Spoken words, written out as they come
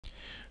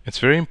It's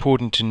very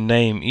important to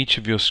name each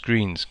of your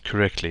screens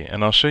correctly,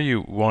 and I'll show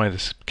you why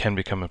this can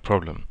become a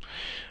problem.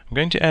 I'm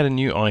going to add a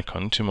new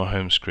icon to my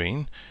home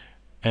screen,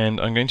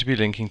 and I'm going to be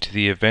linking to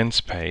the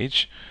Events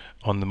page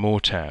on the More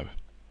tab.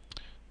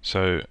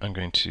 So I'm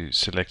going to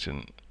select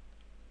an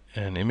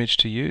image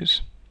to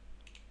use,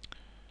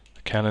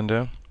 the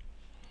calendar,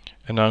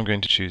 and now I'm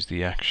going to choose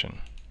the action.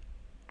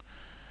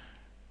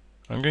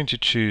 I'm going to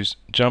choose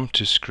Jump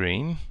to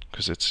Screen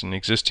because it's an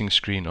existing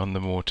screen on the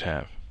More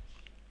tab.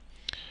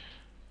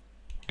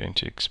 I'm going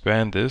to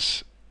expand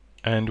this,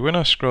 and when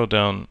I scroll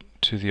down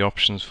to the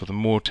options for the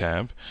More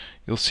tab,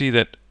 you'll see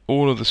that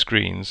all of the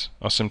screens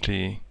are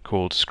simply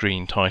called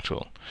Screen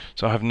Title.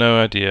 So I have no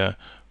idea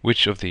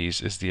which of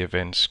these is the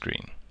Events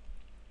screen.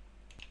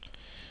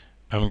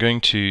 I'm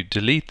going to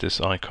delete this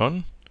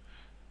icon,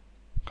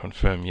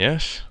 confirm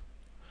yes,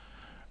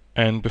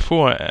 and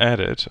before I add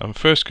it, I'm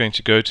first going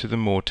to go to the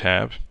More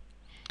tab.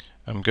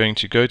 I'm going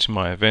to go to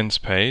my Events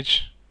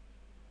page,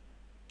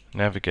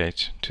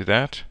 navigate to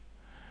that,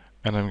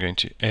 and I'm going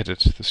to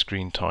edit the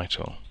screen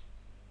title.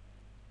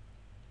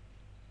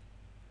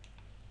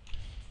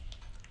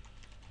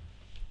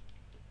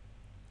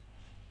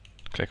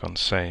 Click on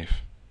Save.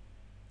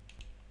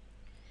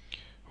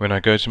 When I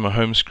go to my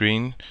home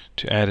screen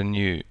to add a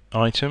new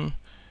item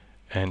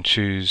and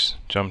choose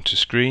Jump to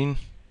Screen,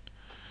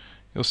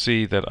 you'll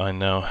see that I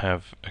now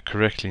have a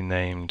correctly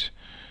named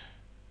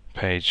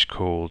page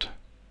called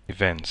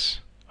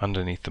Events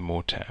underneath the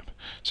More tab.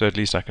 So at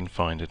least I can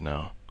find it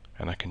now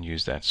and I can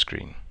use that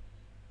screen.